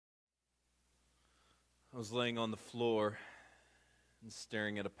I was laying on the floor and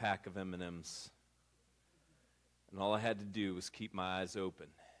staring at a pack of M&Ms. And all I had to do was keep my eyes open,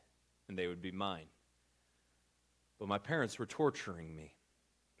 and they would be mine. But my parents were torturing me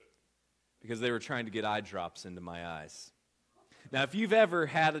because they were trying to get eye drops into my eyes. Now, if you've ever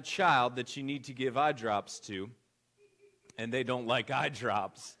had a child that you need to give eye drops to, and they don't like eye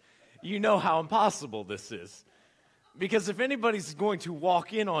drops, you know how impossible this is. Because if anybody's going to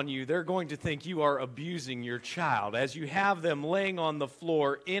walk in on you, they're going to think you are abusing your child as you have them laying on the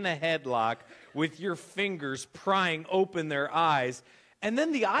floor in a headlock with your fingers prying open their eyes. And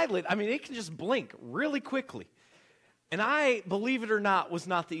then the eyelid, it can just blink really quickly. And I, believe it or not, was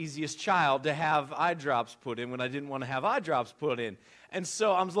not the easiest child to have eye drops put in when I didn't want to have eye drops put in. And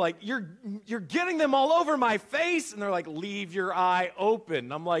so I was like, you're getting them all over my face? And they're like, leave your eye open.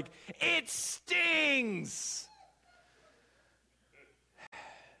 And I'm like, it stings.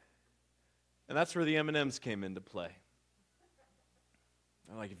 And that's where the M&Ms came into play.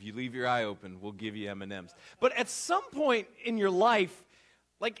 They're like, if you leave your eye open, we'll give you M&Ms. But at some point in your life,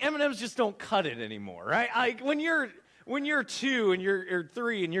 like M&Ms just don't cut it anymore, right? Like when you're 2 and you're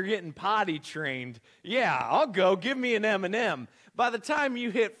 3 and you're getting potty trained, yeah, I'll go, give me an M&M. By the time you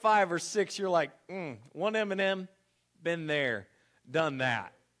hit 5 or 6, you're like, one M&M, been there, done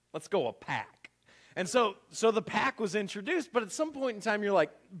that. Let's go a pack. And so the pack was introduced, but at some point in time, you're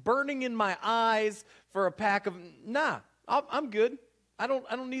like, burning in my eyes for a pack of, I'm good. I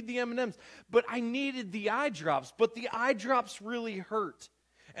don't need the M&Ms. But I needed the eye drops, but the eye drops really hurt.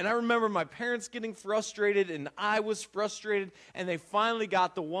 And I remember my parents getting frustrated, and I was frustrated, and they finally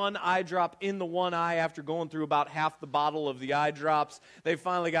got the one eye drop in the one eye after going through about half the bottle of the eye drops. They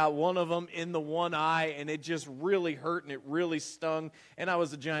finally got one of them in the one eye, and it just really hurt, and it really stung. And I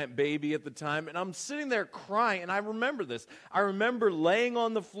was a giant baby at the time, and I'm sitting there crying, and I remember this. I remember laying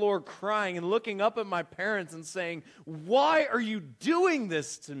on the floor crying and looking up at my parents and saying, "Why are you doing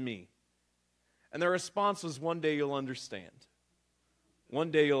this to me?" And their response was, "One day you'll understand. One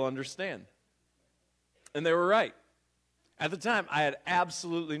day you'll understand." And they were right. At the time, I had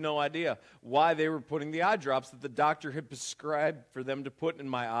absolutely no idea why they were putting the eye drops that the doctor had prescribed for them to put in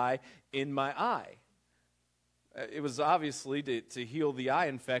my eye. It was obviously to heal the eye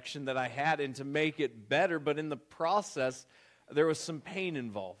infection that I had and to make it better, but in the process, there was some pain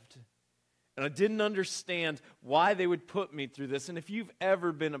involved. And I didn't understand why they would put me through this. And if you've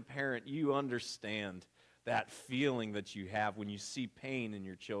ever been a parent, you understand that feeling that you have when you see pain in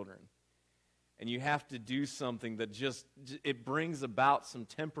your children. And you have to do something that it brings about some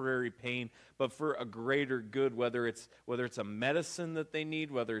temporary pain, but for a greater good, whether it's a medicine that they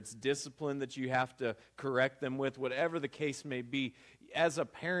need, whether it's discipline that you have to correct them with, whatever the case may be. As a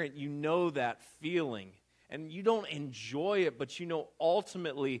parent, you know that feeling. And you don't enjoy it, but you know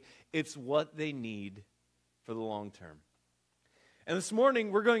ultimately it's what they need for the long term. And this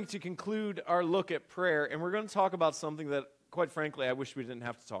morning, we're going to conclude our look at prayer, and we're going to talk about something that, quite frankly, I wish we didn't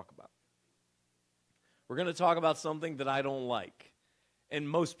have to talk about. We're going to talk about something that I don't like, and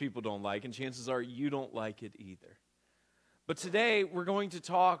most people don't like, and chances are you don't like it either. But today, we're going to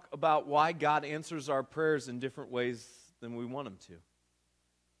talk about why God answers our prayers in different ways than we want Him to,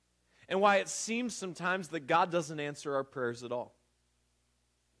 and why it seems sometimes that God doesn't answer our prayers at all,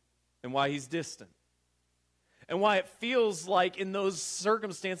 and why He's distant. And why it feels like in those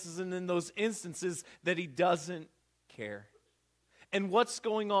circumstances and in those instances that He doesn't care. And what's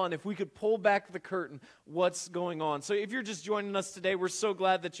going on? If we could pull back the curtain, what's going on? So if you're just joining us today, we're so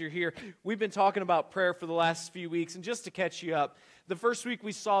glad that you're here. We've been talking about prayer for the last few weeks. And just to catch you up, the first week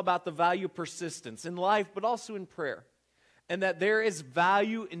we saw about the value of persistence in life, but also in prayer. And that there is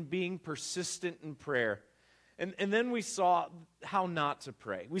value in being persistent in prayer. And then we saw how not to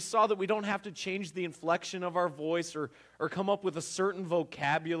pray. We saw that we don't have to change the inflection of our voice or come up with a certain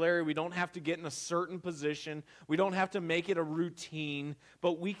vocabulary. We don't have to get in a certain position. We don't have to make it a routine.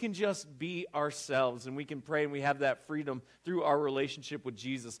 But we can just be ourselves, and we can pray, and we have that freedom through our relationship with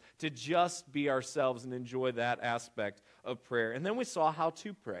Jesus to just be ourselves and enjoy that aspect of prayer. And then we saw how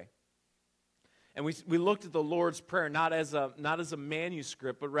to pray. And we looked at the Lord's Prayer not as a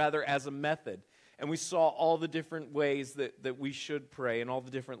manuscript, but rather as a method. And we saw all the different ways that we should pray and all the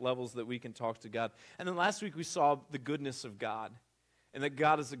different levels that we can talk to God. And then last week we saw the goodness of God. And that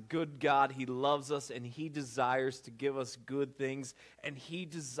God is a good God. He loves us and He desires to give us good things. And He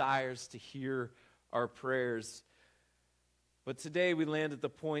desires to hear our prayers. But today we land at the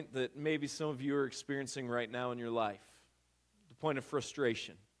point that maybe some of you are experiencing right now in your life. The point of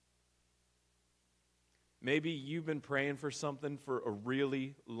frustration. Maybe you've been praying for something for a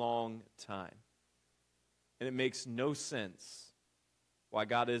really long time. And it makes no sense why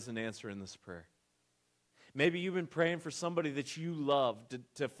God isn't answering this prayer. Maybe you've been praying for somebody that you love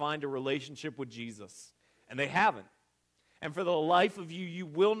to find a relationship with Jesus, and they haven't. And for the life of you, you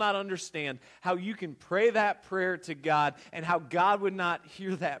will not understand how you can pray that prayer to God and how God would not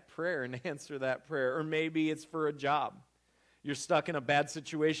hear that prayer and answer that prayer. Or maybe it's for a job. You're stuck in a bad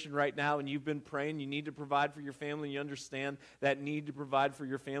situation right now and you've been praying. You need to provide for your family. You understand that need to provide for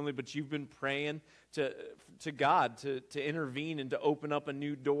your family, but you've been praying to God to intervene and to open up a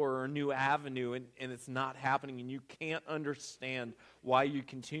new door or a new avenue, and it's not happening. And you can't understand why you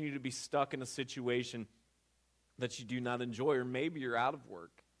continue to be stuck in a situation that you do not enjoy. Or maybe you're out of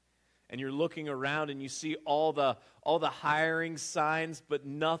work and you're looking around and you see all the hiring signs, but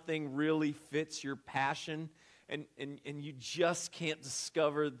nothing really fits your passion. And you just can't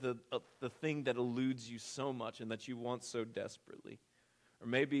discover the thing that eludes you so much and that you want so desperately. Or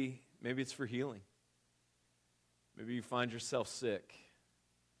maybe it's for healing. Maybe you find yourself sick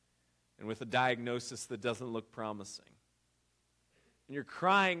and with a diagnosis that doesn't look promising. And you're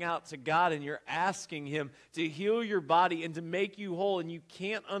crying out to God and you're asking Him to heal your body and to make you whole, and you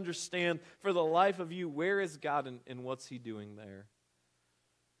can't understand for the life of you, where is God and what's He doing there?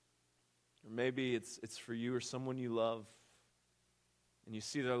 Or maybe it's for you or someone you love, and you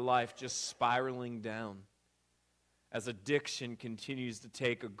see their life just spiraling down as addiction continues to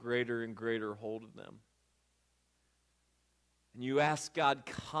take a greater and greater hold of them. And you ask God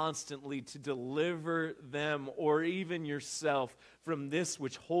constantly to deliver them or even yourself from this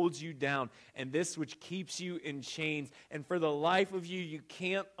which holds you down and this which keeps you in chains. And for the life of you, you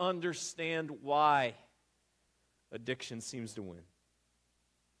can't understand why addiction seems to win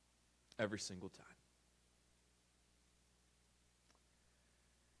every single time.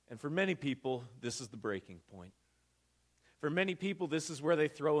 And for many people, this is the breaking point. For many people, this is where they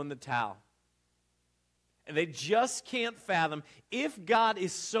throw in the towel. And they just can't fathom, if God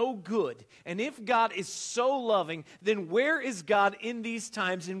is so good and if God is so loving, then where is God in these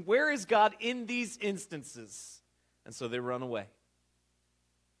times and where is God in these instances? And so they run away.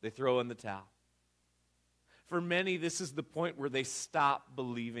 They throw in the towel. For many, this is the point where they stop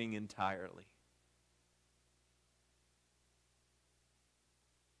believing entirely.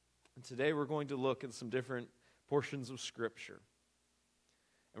 And today we're going to look at some different portions of Scripture.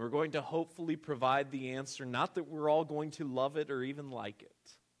 And we're going to hopefully provide the answer, not that we're all going to love it or even like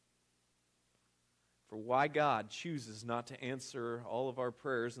it, for why God chooses not to answer all of our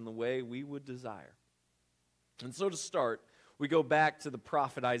prayers in the way we would desire. And so to start, we go back to the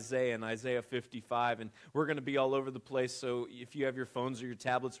prophet Isaiah in Isaiah 55, and we're going to be all over the place, so if you have your phones or your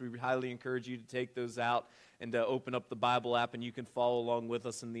tablets, we highly encourage you to take those out and open up the Bible app, and you can follow along with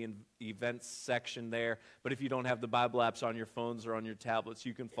us in the events section there. But if you don't have the Bible apps on your phones or on your tablets,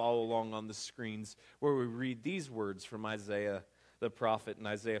 you can follow along on the screens where we read these words from Isaiah the prophet in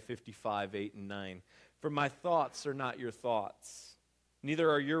Isaiah 55, 8 and 9. For my thoughts are not your thoughts, neither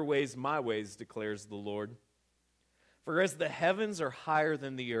are your ways my ways, declares the Lord. For as the heavens are higher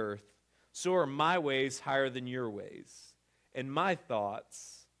than the earth, so are my ways higher than your ways, and my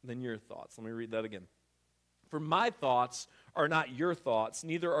thoughts than your thoughts. Let me read that again. For my thoughts are not your thoughts,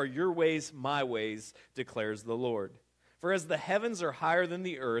 neither are your ways my ways, declares the Lord. For as the heavens are higher than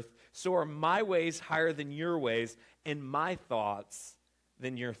the earth, so are my ways higher than your ways, and my thoughts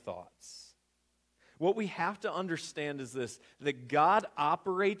than your thoughts. What we have to understand is this, that God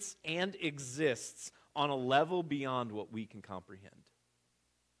operates and exists on a level beyond what we can comprehend.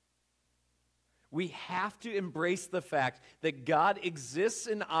 We have to embrace the fact that God exists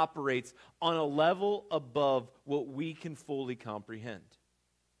and operates on a level above what we can fully comprehend.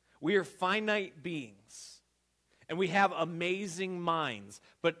 We are finite beings, and we have amazing minds,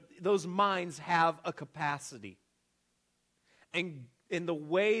 but those minds have a capacity. And in the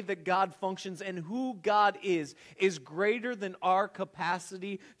way that God functions and who God is greater than our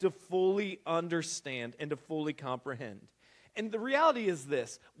capacity to fully understand and to fully comprehend. And the reality is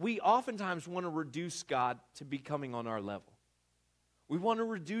this, we oftentimes want to reduce God to becoming on our level. We want to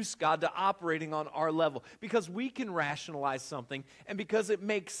reduce God to operating on our level because we can rationalize something, and because it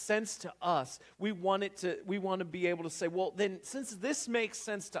makes sense to us, we want to be able to say, well, then since this makes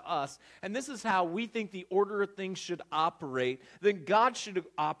sense to us, and this is how we think the order of things should operate, then God should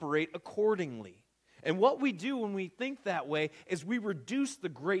operate accordingly. And what we do when we think that way is we reduce the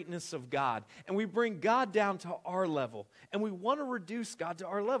greatness of God, and we bring God down to our level, and we want to reduce God to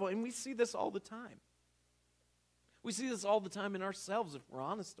our level, and we see this all the time. We see this all the time in ourselves if we're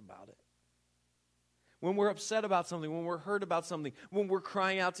honest about it. when we're upset about something, when we're hurt about something, when we're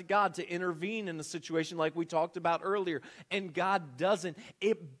crying out to God to intervene in a situation like we talked about earlier, and God doesn't.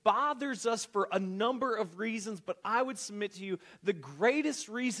 It bothers us for a number of reasons, but I would submit to you the greatest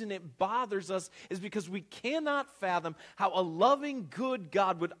reason it bothers us is because we cannot fathom how a loving, good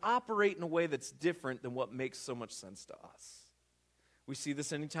God would operate in a way that's different than what makes so much sense to us. We see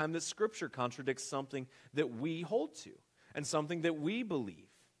this anytime that Scripture contradicts something that we hold to and something that we believe.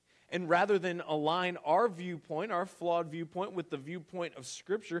 And rather than align our viewpoint, our flawed viewpoint, with the viewpoint of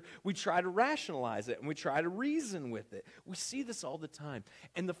Scripture, we try to rationalize it and we try to reason with it. We see this all the time.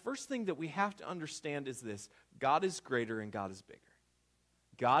 And the first thing that we have to understand is this: God is greater and God is bigger.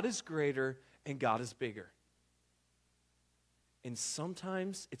 God is greater and God is bigger. And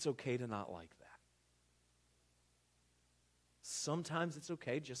sometimes it's okay to not like that. Sometimes it's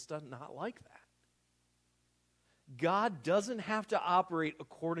okay just to not like that. God doesn't have to operate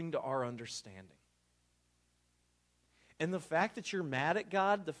according to our understanding. And the fact that you're mad at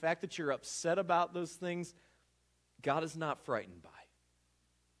God, the fact that you're upset about those things, God is not frightened by.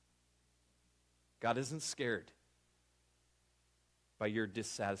 God isn't scared by your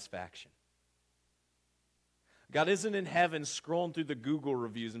dissatisfaction. God isn't in heaven scrolling through the Google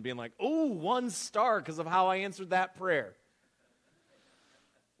reviews and being like, oh, 1 star because of how I answered that prayer.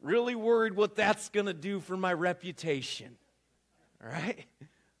 Really worried what that's going to do for my reputation. All right?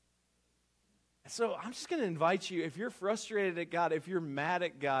 So I'm just going to invite you, if you're frustrated at God, if you're mad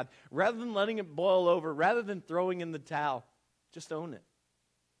at God, rather than letting it boil over, rather than throwing in the towel, just own it.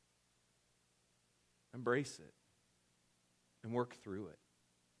 Embrace it. And work through it.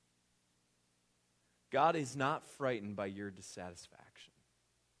 God is not frightened by your dissatisfaction.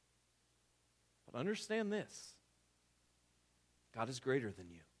 But understand this: God is greater than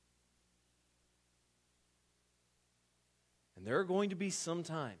you. And there are going to be some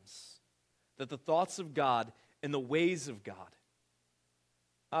times that the thoughts of God and the ways of God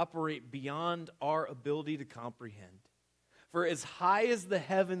operate beyond our ability to comprehend. For as high as the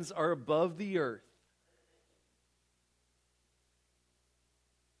heavens are above the earth,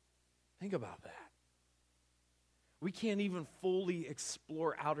 think about that. We can't even fully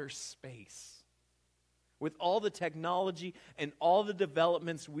explore outer space. With all the technology and all the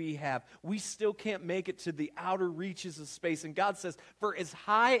developments we have, we still can't make it to the outer reaches of space. And God says, for as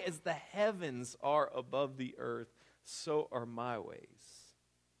high as the heavens are above the earth, so are my ways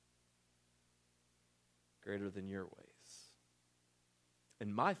greater than your ways,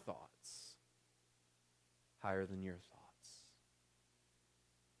 and my thoughts higher than your thoughts.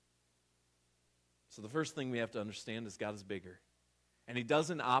 So the first thing we have to understand is God is bigger. And He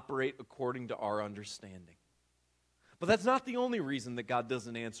doesn't operate according to our understanding. But that's not the only reason that God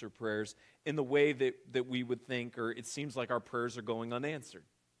doesn't answer prayers in the way that we would think, or it seems like our prayers are going unanswered.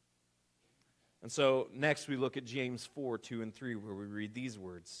 And so next we look at James 4, 2 and 3, where we read these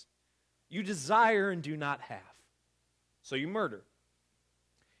words. You desire and do not have, so you murder.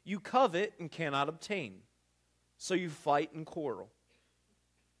 You covet and cannot obtain, so you fight and quarrel.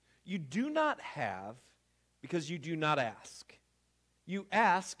 You do not have because you do not ask. You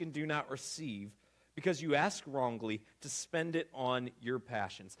ask and do not receive because you ask wrongly to spend it on your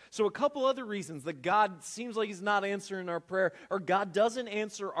passions. So a couple other reasons that God seems like He's not answering our prayer, or God doesn't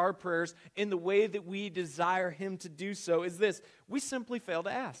answer our prayers in the way that we desire Him to do so, is this: we simply fail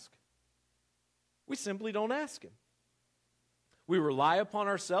to ask. We simply don't ask Him. We rely upon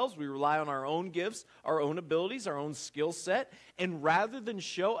ourselves. We rely on our own gifts, our own abilities, our own skill set. And rather than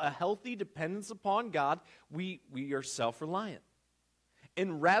show a healthy dependence upon God, we are self-reliant.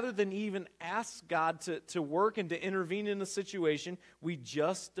 And rather than even ask God to work and to intervene in a situation, we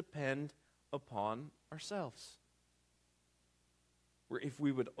just depend upon ourselves. Where if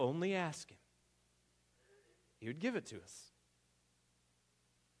we would only ask Him, He would give it to us.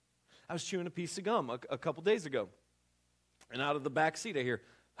 I was chewing a piece of gum a couple days ago. And out of the back seat I hear,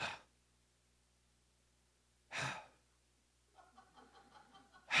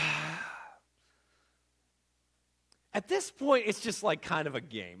 At this point, it's just like kind of a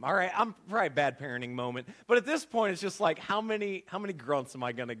game, all right? I'm probably a bad parenting moment, but at this point, it's just like, how many grunts am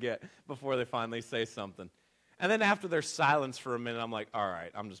I going to get before they finally say something? And then after there's silence for a minute, I'm like, all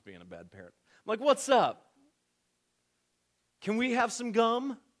right, I'm just being a bad parent. I'm like, what's up? Can we have some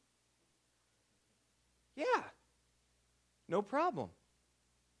gum? Yeah, no problem.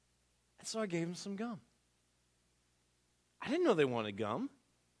 And so I gave him some gum. I didn't know they wanted gum.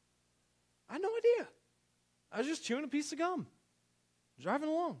 I had no idea. I was just chewing a piece of gum, driving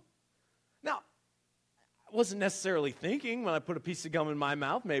along. Now, I wasn't necessarily thinking when I put a piece of gum in my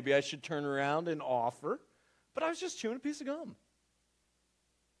mouth, maybe I should turn around and offer, but I was just chewing a piece of gum.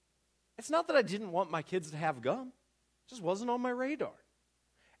 It's not that I didn't want my kids to have gum. It just wasn't on my radar.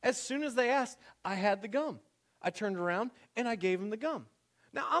 As soon as they asked, I had the gum. I turned around and I gave them the gum.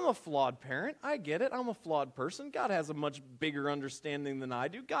 Now, I'm a flawed parent. I get it. I'm a flawed person. God has a much bigger understanding than I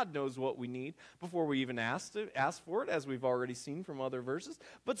do. God knows what we need before we even ask for it, as we've already seen from other verses.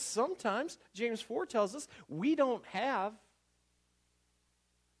 But sometimes, James 4 tells us, we don't have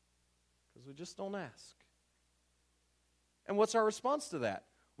because we just don't ask. And what's our response to that?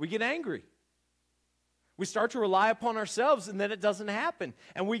 We get angry. We start to rely upon ourselves, and then it doesn't happen.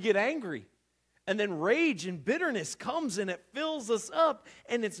 And we get angry. And then rage and bitterness comes and it fills us up,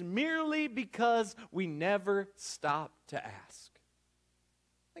 and it's merely because we never stop to ask.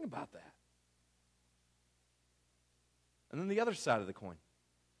 Think about that. And then the other side of the coin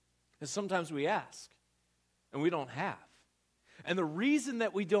is sometimes we ask and we don't have. And the reason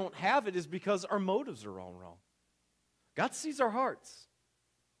that we don't have it is because our motives are all wrong. God sees our hearts.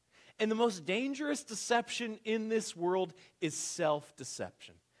 And the most dangerous deception in this world is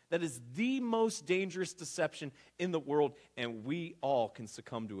self-deception. That is the most dangerous deception in the world, and we all can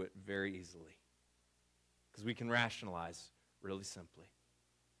succumb to it very easily because we can rationalize really simply.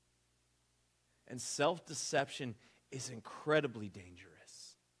 And self-deception is incredibly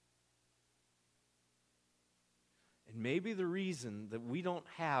dangerous. And maybe the reason that we don't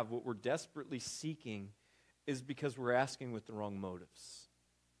have what we're desperately seeking is because we're asking with the wrong motives,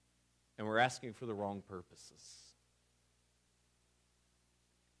 and we're asking for the wrong purposes.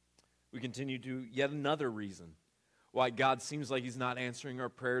 We continue to yet another reason why God seems like he's not answering our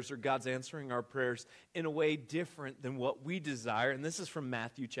prayers, or God's answering our prayers in a way different than what we desire. And this is from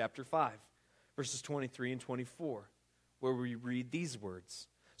Matthew chapter 5, verses 23 and 24, where we read these words.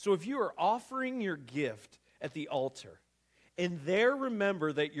 So if you are offering your gift at the altar, and there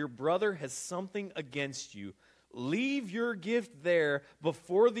remember that your brother has something against you, leave your gift there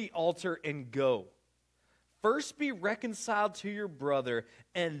before the altar and go. First be reconciled to your brother,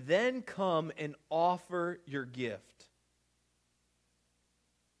 and then come and offer your gift.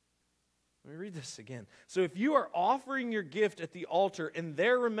 Let me read this again. So if you are offering your gift at the altar, and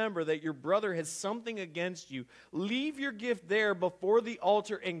there remember that your brother has something against you, leave your gift there before the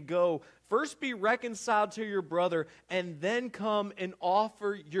altar and go. First be reconciled to your brother, and then come and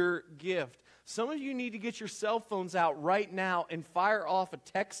offer your gift. Some of you need to get your cell phones out right now and fire off a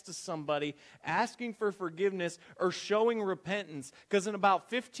text to somebody asking for forgiveness or showing repentance, because in about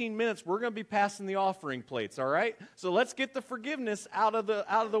 15 minutes we're going to be passing the offering plates, all right? So let's get the forgiveness out of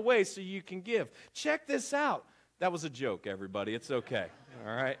the way so you can give. Check this out. That was a joke, everybody. It's okay,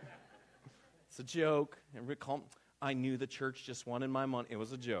 all right? It's a joke. I knew the church just wanted my money. It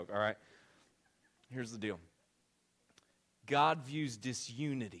was a joke, all right? Here's the deal. God views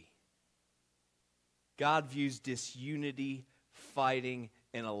disunity. God views disunity, fighting,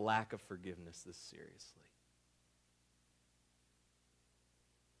 and a lack of forgiveness this seriously.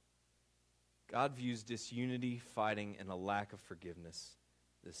 God views disunity, fighting, and a lack of forgiveness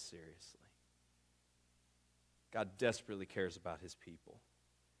this seriously. God desperately cares about his people.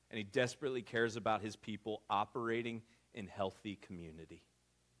 And he desperately cares about his people operating in healthy community.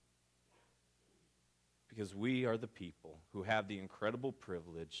 Because we are the people who have the incredible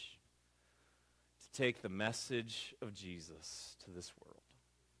privilege to take the message of Jesus to this world.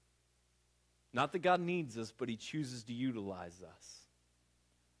 Not that God needs us, but he chooses to utilize us.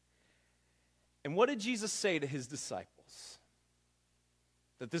 And what did Jesus say to his disciples?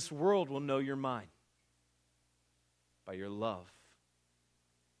 That this world will know you're mine by your love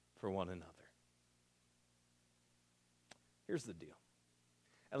for one another. Here's the deal.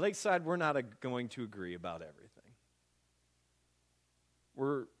 At Lakeside, we're not going to agree about everything.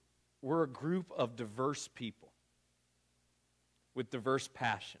 We're a group of diverse people with diverse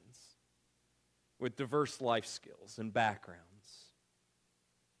passions, with diverse life skills and backgrounds.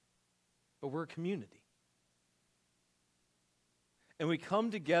 But we're a community. And we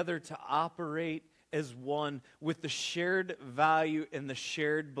come together to operate as one with the shared value and the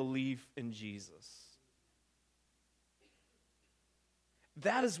shared belief in Jesus.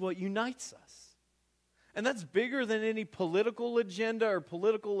 That is what unites us. And that's bigger than any political agenda or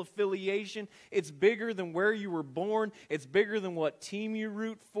political affiliation. It's bigger than where you were born. It's bigger than what team you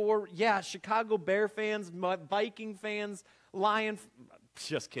root for. Yeah, Chicago Bear fans, Viking fans,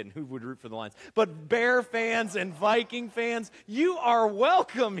 just kidding, who would root for the Lions? But Bear fans and Viking fans, you are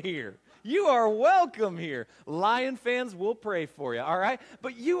welcome here. You are welcome here. Lion fans, we'll pray for you, all right?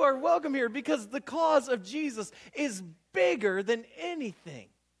 But you are welcome here because the cause of Jesus is bigger than anything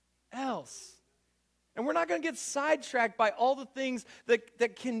else. And we're not going to get sidetracked by all the things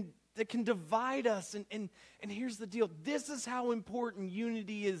that that can divide us. And here's the deal. This is how important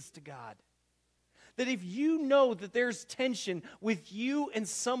unity is to God. That if you know that there's tension with you and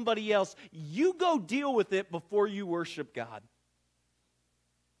somebody else, you go deal with it before you worship God.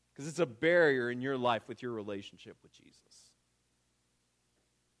 Because it's a barrier in your life with your relationship with Jesus.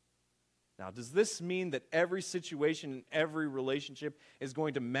 Now, does this mean that every situation and every relationship is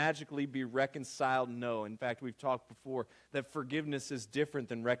going to magically be reconciled? No. In fact, we've talked before that forgiveness is different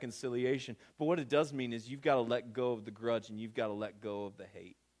than reconciliation. But what it does mean is you've got to let go of the grudge and you've got to let go of the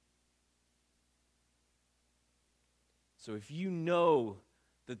hate. So if you know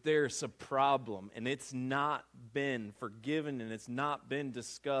that there's a problem and it's not been forgiven and it's not been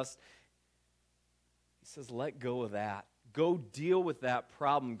discussed, he says, let go of that. Go deal with that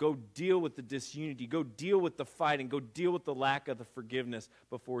problem. Go deal with the disunity. Go deal with the fighting. Go deal with the lack of the forgiveness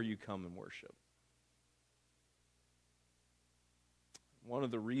before you come and worship. One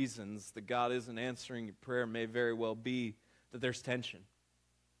of the reasons that God isn't answering your prayer may very well be that there's tension.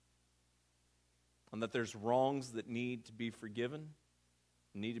 And that there's wrongs that need to be forgiven,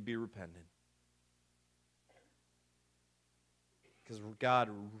 need to be repented. Because God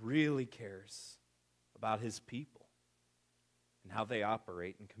really cares about His people and how they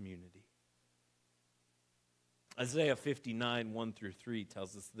operate in community. Isaiah 59, 1 through 3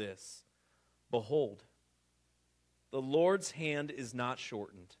 tells us this. Behold, the Lord's hand is not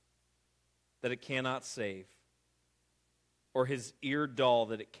shortened, that it cannot save, or His ear dull,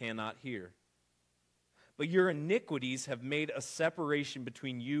 that it cannot hear. But your iniquities have made a separation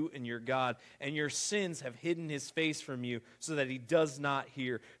between you and your God, and your sins have hidden His face from you, so that He does not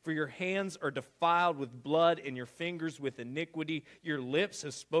hear. For your hands are defiled with blood, and your fingers with iniquity. Your lips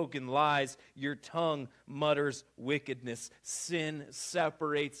have spoken lies. Your tongue mutters wickedness. Sin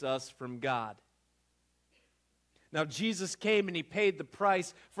separates us from God. Now, Jesus came and He paid the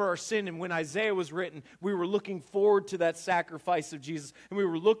price for our sin. And when Isaiah was written, we were looking forward to that sacrifice of Jesus. And we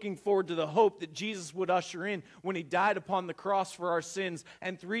were looking forward to the hope that Jesus would usher in when He died upon the cross for our sins.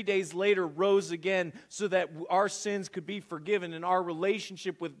 And 3 days later rose again so that our sins could be forgiven and our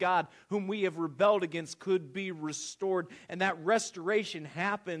relationship with God, whom we have rebelled against, could be restored. And that restoration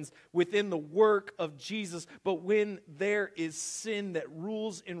happens within the work of Jesus. But when there is sin that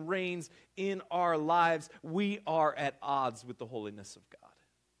rules and reigns in our lives, we are at odds with the holiness of God.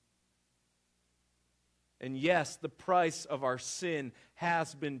 And yes, the price of our sin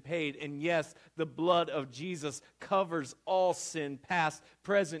has been paid. And yes, the blood of Jesus covers all sin, past,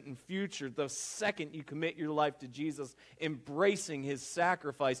 present, and future. The second you commit your life to Jesus, embracing His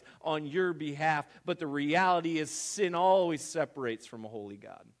sacrifice on your behalf. But the reality is sin always separates from a holy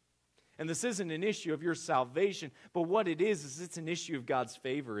God. And this isn't an issue of your salvation, but what it is it's an issue of God's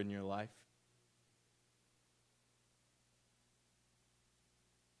favor in your life.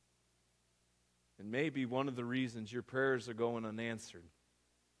 And maybe one of the reasons your prayers are going unanswered,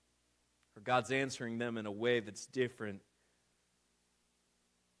 or God's answering them in a way that's different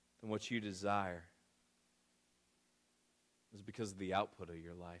than what you desire, is because of the output of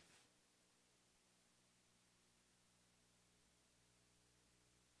your life.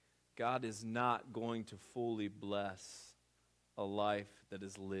 God is not going to fully bless a life that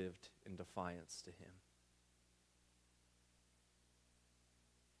is lived in defiance to Him.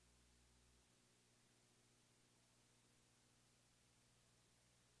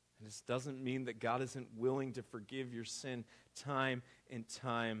 And this doesn't mean that God isn't willing to forgive your sin time and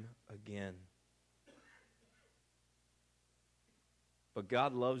time again. But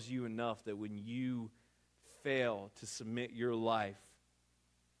God loves you enough that when you fail to submit your life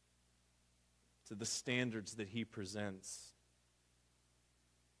to the standards that He presents,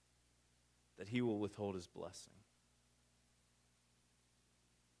 that He will withhold His blessing.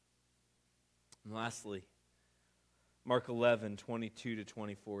 And lastly, Mark 11, 22 to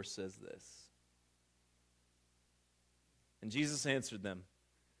 24 says this. And Jesus answered them,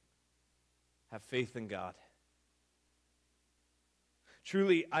 have faith in God.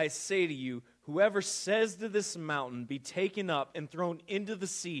 Truly, I say to you, whoever says to this mountain, be taken up and thrown into the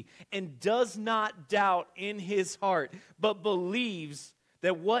sea, and does not doubt in his heart, but believes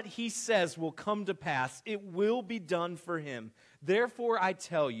that what he says will come to pass, it will be done for him. Therefore, I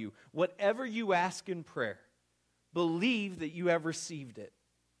tell you, whatever you ask in prayer, believe that you have received it,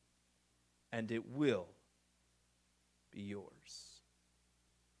 and it will be yours.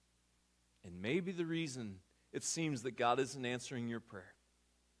 And maybe the reason it seems that God isn't answering your prayer,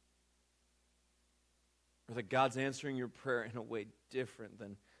 or that God's answering your prayer in a way different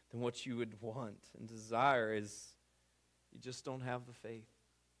than what you would want and desire, is you just don't have the faith.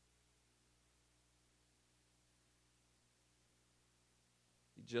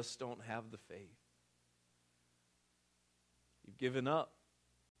 You just don't have the faith. You've given up.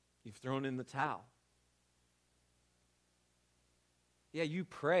 You've thrown in the towel. Yeah, you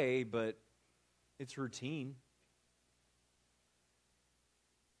pray, but it's routine.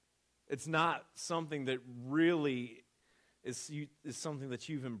 It's not something that really is something that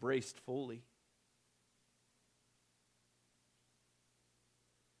you've embraced fully.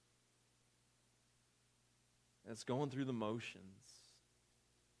 It's going through the motions.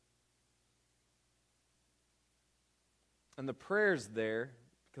 And the prayer's there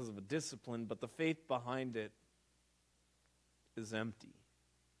because of a discipline, but the faith behind it is empty.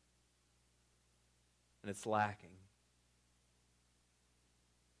 And it's lacking.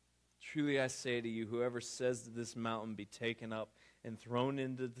 Truly I say to you, whoever says to this mountain, be taken up and thrown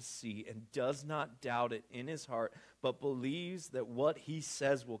into the sea, and does not doubt it in his heart, but believes that what he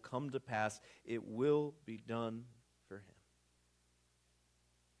says will come to pass, it will be done for him.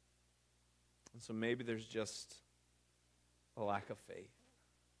 And so maybe there's just a lack of faith.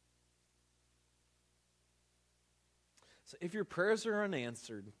 So if your prayers are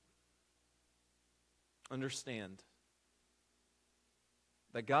unanswered, understand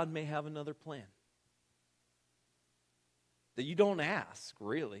that God may have another plan. That you don't ask,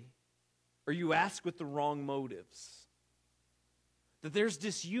 really. Or you ask with the wrong motives. That there's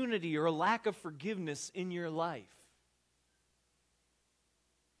disunity or a lack of forgiveness in your life.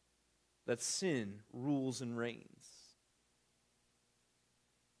 That sin rules and reigns.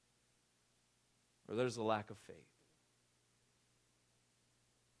 Or there's a lack of faith.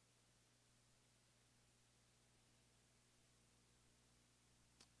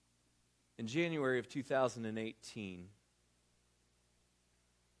 In January of 2018,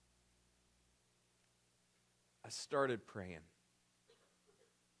 I started praying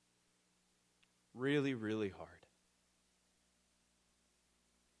really, really hard.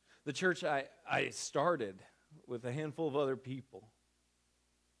 The church I started with a handful of other people,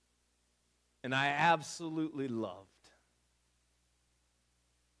 and I absolutely loved,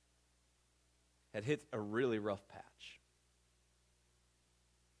 had hit a really rough patch.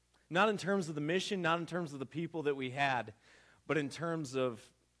 Not in terms of the mission, not in terms of the people that we had, but in terms of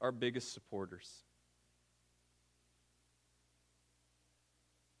our biggest supporters.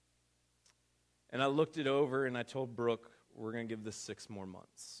 And I looked it over and I told Brooke, we're going to give this 6 more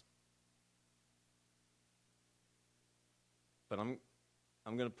months. But I'm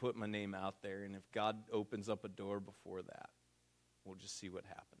going to put my name out there, and if God opens up a door before that, we'll just see what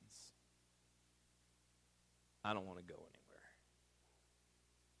happens. I don't want to go anywhere.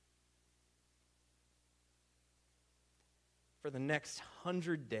 For the next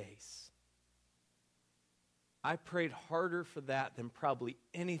 100 days, I prayed harder for that than probably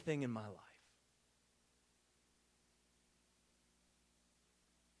anything in my life.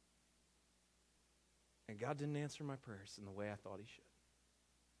 And God didn't answer my prayers in the way I thought He should.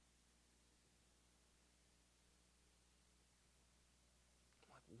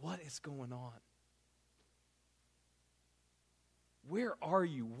 I'm like, what is going on? Where are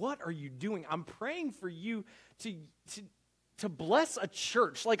you? What are you doing? I'm praying for you to bless a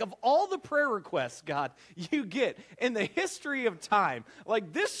church. Like, of all the prayer requests, God, you get in the history of time,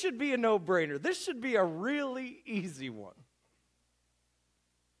 like, this should be a no-brainer. This should be a really easy one.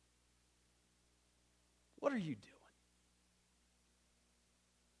 What are you doing?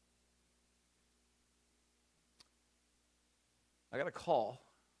 I got a call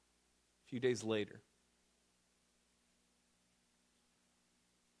a few days later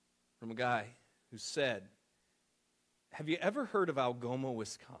from a guy who said, have you ever heard of Algoma,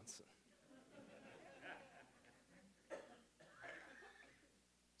 Wisconsin? I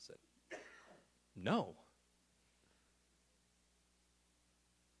said, no.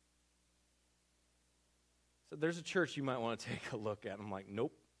 So there's a church you might want to take a look at. I'm like,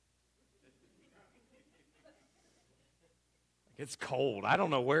 nope. It's cold. I don't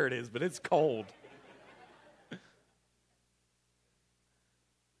know where it is, but it's cold.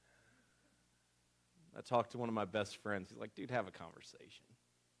 I talked to one of my best friends. He's like, dude, have a conversation.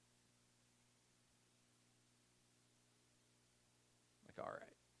 I'm like, all right.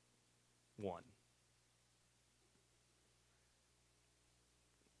 1.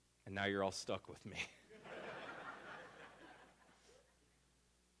 And now you're all stuck with me.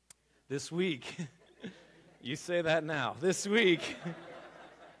 This week, you say that now. This week,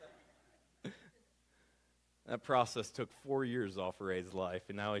 that process took 4 years off Ray's life,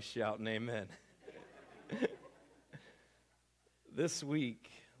 and now he's shouting amen. This week,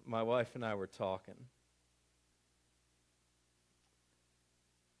 my wife and I were talking.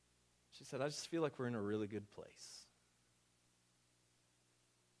 She said, I just feel like we're in a really good place.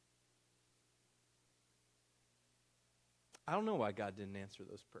 I don't know why God didn't answer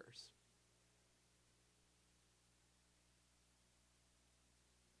those prayers.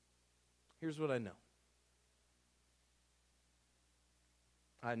 Here's what I know.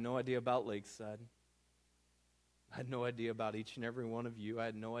 I had no idea about Lakeside. I had no idea about each and every one of you. I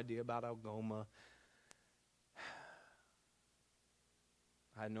had no idea about Algoma.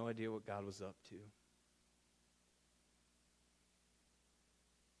 I had no idea what God was up to.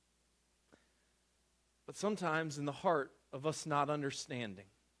 But sometimes in the heart of us not understanding,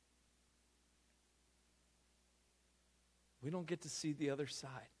 we don't get to see the other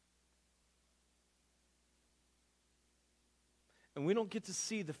side. And we don't get to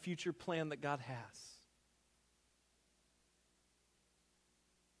see the future plan that God has.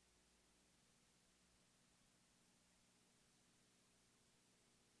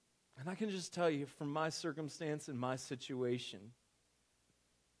 And I can just tell you from my circumstance and my situation,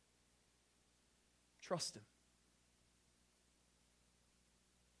 trust Him.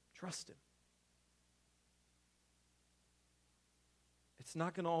 Trust Him. It's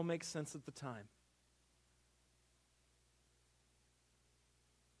not going to all make sense at the time.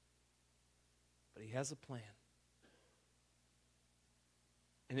 But He has a plan.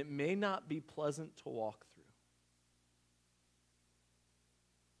 And it may not be pleasant to walk through.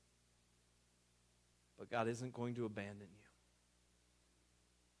 But God isn't going to abandon you.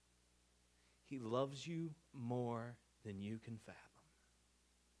 He loves you more than you can fathom.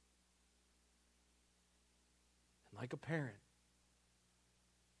 And like a parent,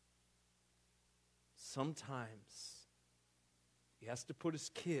 sometimes He has to put His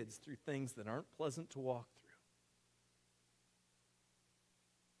kids through things that aren't pleasant to walk through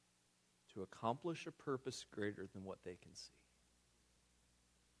to accomplish a purpose greater than what they can see.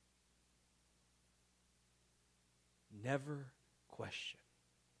 Never question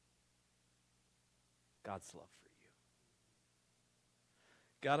God's love for you.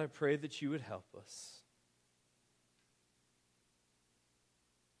 God, I pray that you would help us.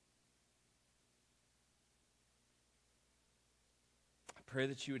 I pray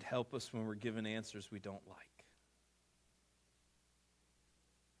that you would help us when we're given answers we don't like.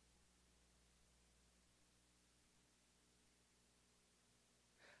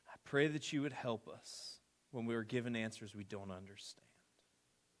 I pray that you would help us when we are given answers we don't understand.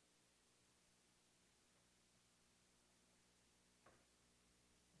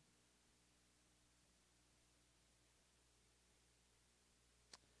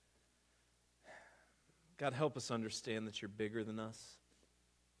 God, help us understand that you're bigger than us.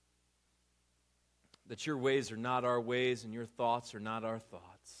 That your ways are not our ways and your thoughts are not our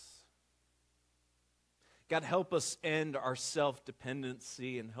thoughts. God, help us end our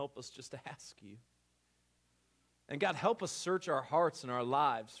self-dependency and help us just to ask you. And God, help us search our hearts and our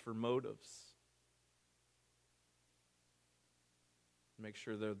lives for motives. Make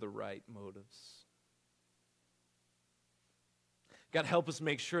sure they're the right motives. God, help us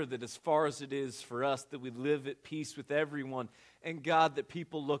make sure that as far as it is for us, that we live at peace with everyone. And God, that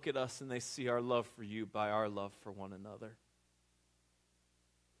people look at us and they see our love for you by our love for one another.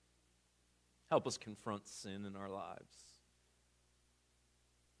 Help us confront sin in our lives.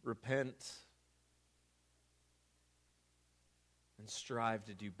 Repent and strive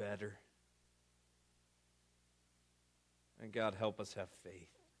to do better. And God, help us have faith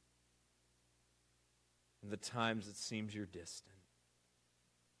in the times it seems you're distant.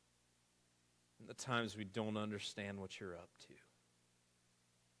 In the times we don't understand what you're up to.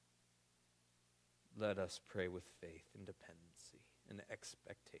 Let us pray with faith and dependency and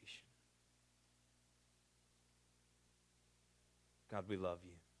expectation. God, we love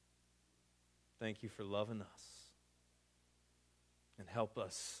you. Thank you for loving us. And help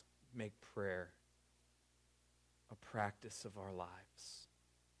us make prayer a practice of our lives.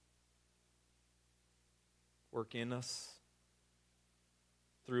 Work in us,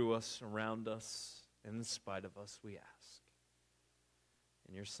 through us, around us, and in spite of us, we ask.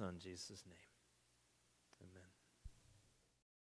 In your Son, Jesus' name.